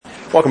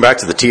Welcome back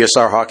to the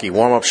TSR Hockey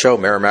Warm-Up Show.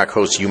 Merrimack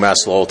hosts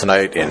UMass Lowell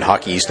tonight in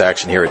Hockey East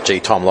action here at J.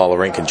 Tom Lawler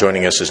Rink. And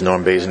joining us is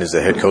Norm Bazin, is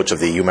the head coach of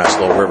the UMass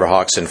Lowell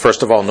Riverhawks. And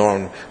first of all,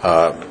 Norm,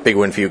 big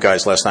win for you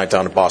guys last night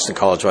down at Boston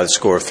College by the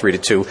score of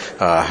 3-2.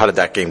 How did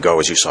that game go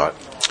as you saw it?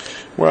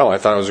 Well, I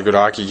thought it was a good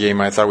hockey game.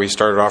 I thought we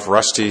started off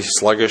rusty,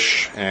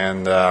 sluggish,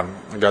 and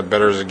got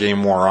better as the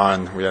game wore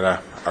on. We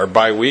had our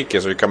bye week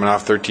as we're coming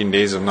off 13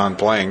 days of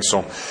non-playing.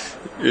 So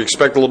you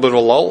expect a little bit of a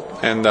lull.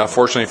 And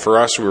fortunately for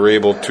us, we were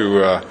able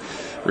to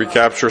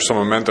recapture some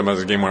momentum as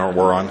the game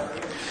wore on.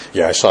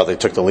 Yeah, I saw they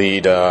took the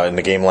lead in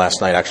the game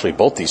last night. Actually,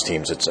 both these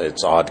teams,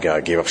 it's odd,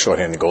 gave up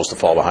shorthanded goals to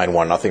fall behind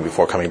 1-0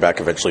 before coming back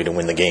eventually to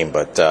win the game.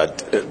 But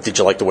did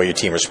you like the way your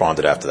team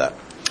responded after that?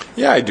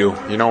 Yeah, I do.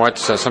 You know what?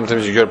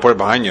 Sometimes you got to put it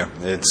behind you.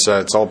 It's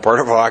all part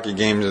of a hockey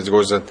game. It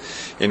goes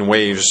in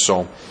waves.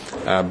 So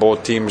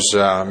both teams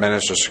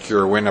managed to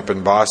secure a win up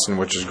in Boston,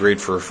 which is great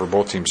for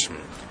both teams.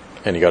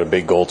 And you got a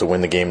big goal to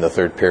win the game in the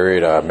third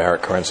period.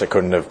 Marek Karensa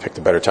couldn't have picked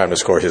a better time to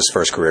score his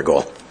first career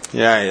goal.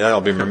 Yeah,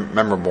 that'll be a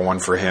memorable one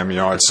for him. You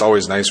know, it's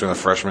always nice when a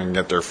freshman can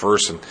get there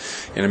first and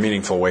in a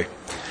meaningful way.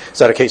 Is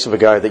that a case of a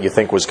guy that you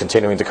think was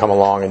continuing to come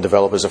along and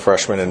develop as a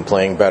freshman and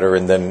playing better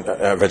and then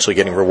eventually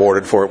getting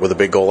rewarded for it with a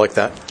big goal like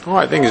that? Well,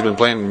 I think he's been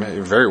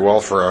playing very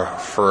well for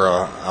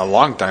a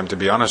long time, to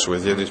be honest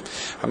with you.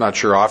 I'm not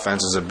sure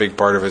offense is a big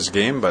part of his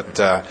game,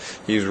 but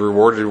he's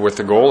rewarded with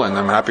the goal, and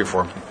I'm happy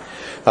for him.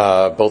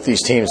 Both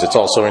these teams, it's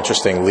also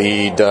interesting,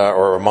 lead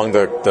or among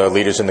the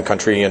leaders in the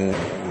country in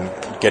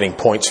getting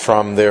points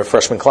from their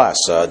freshman class.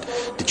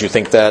 Did you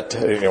think that,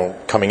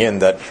 coming in,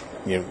 that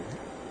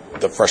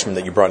the freshmen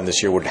that you brought in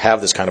this year would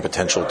have this kind of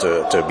potential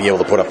to be able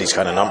to put up these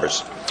kind of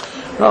numbers?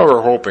 Well,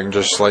 we're hoping,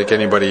 just like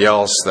anybody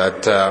else,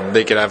 that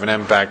they could have an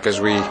impact, because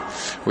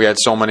we had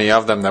so many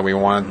of them that we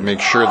wanted to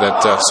make sure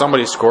that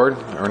somebody scored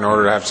in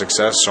order to have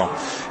success. So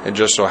it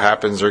just so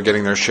happens they're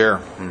getting their share.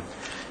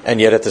 And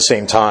yet at the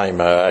same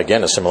time,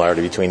 again, a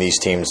similarity between these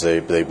teams.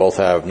 They both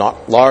have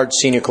not large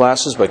senior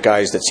classes, but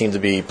guys that seem to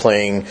be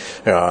playing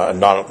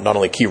not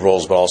only key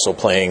roles, but also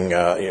playing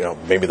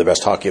maybe the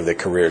best hockey of their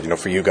career.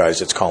 For you guys,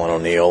 it's Colin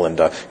O'Neill and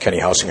Kenny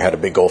Hausinger had a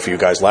big goal for you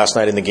guys last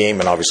night in the game,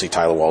 and obviously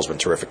Tyler Wall's been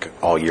terrific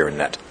all year in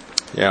net.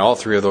 Yeah, all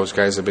three of those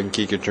guys have been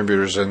key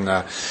contributors,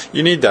 and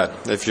you need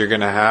that. If you're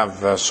going to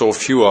have so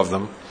few of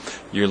them,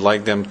 you'd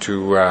like them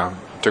to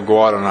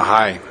go out on a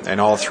high,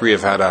 and all three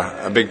have had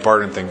a big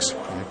part in things.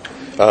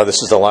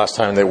 This is the last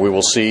time that we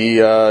will see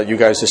you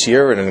guys this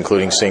year, and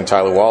including seeing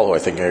Tyler Wall, who I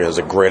think has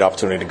a great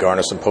opportunity to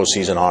garner some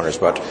postseason honors.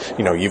 But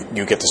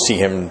you get to see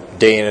him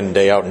day in and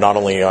day out, not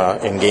only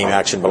in game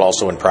action but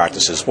also in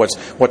practices.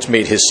 What's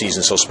made his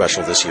season so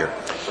special this year?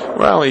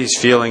 Well, he's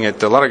feeling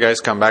it. A lot of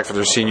guys come back for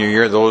their senior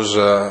year.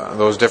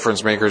 Those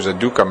difference makers that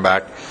do come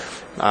back,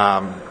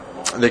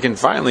 they can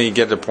finally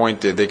get to the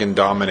point that they can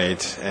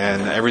dominate,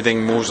 and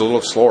everything moves a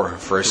little slower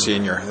for a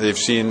senior. They've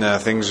seen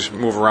things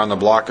move around the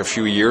block a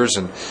few years,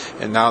 and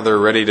now they're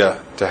ready to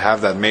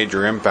have that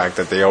major impact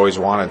that they always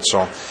wanted.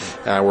 So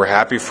we're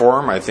happy for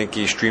him. I think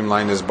he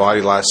streamlined his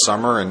body last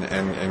summer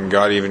and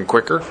got even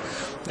quicker,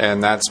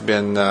 and that's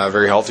been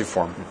very healthy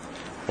for him.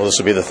 Well, this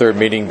will be the third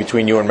meeting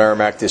between you and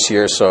Merrimack this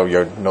year, so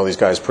you know these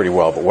guys pretty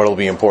well. But what will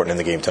be important in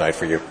the game tonight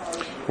for you?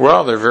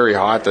 Well, they're very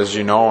hot, as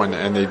you know,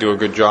 and they do a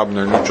good job in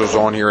their neutral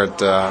zone here at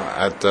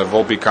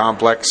Volpe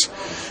Complex.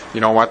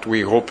 You know what?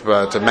 We hope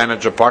to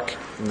manage a puck.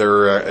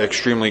 They're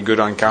extremely good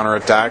on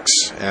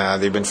counterattacks.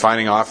 They've been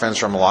finding offense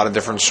from a lot of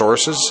different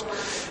sources,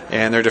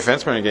 and their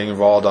defensemen are getting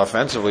involved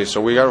offensively.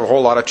 So we got a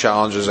whole lot of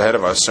challenges ahead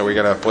of us. So we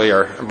got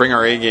to bring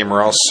our A game,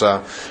 or else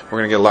we're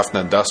going to get left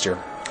in the dust here.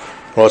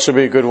 Well, it should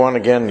be a good one.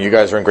 Again, you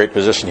guys are in great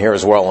position here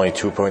as well, only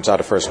 2 points out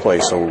of first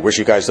place. So we wish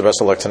you guys the best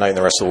of luck tonight and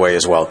the rest of the way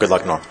as well. Good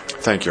luck, Norm.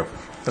 Thank you.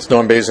 That's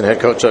Norm Bazin, head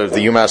coach of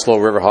the UMass Lowell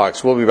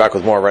Riverhawks. We'll be back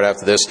with more right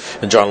after this,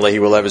 and John Leahy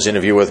will have his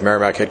interview with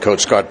Merrimack head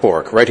coach Scott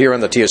Borek right here on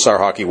the TSR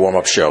Hockey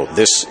Warm-Up Show.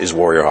 This is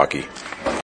Warrior Hockey.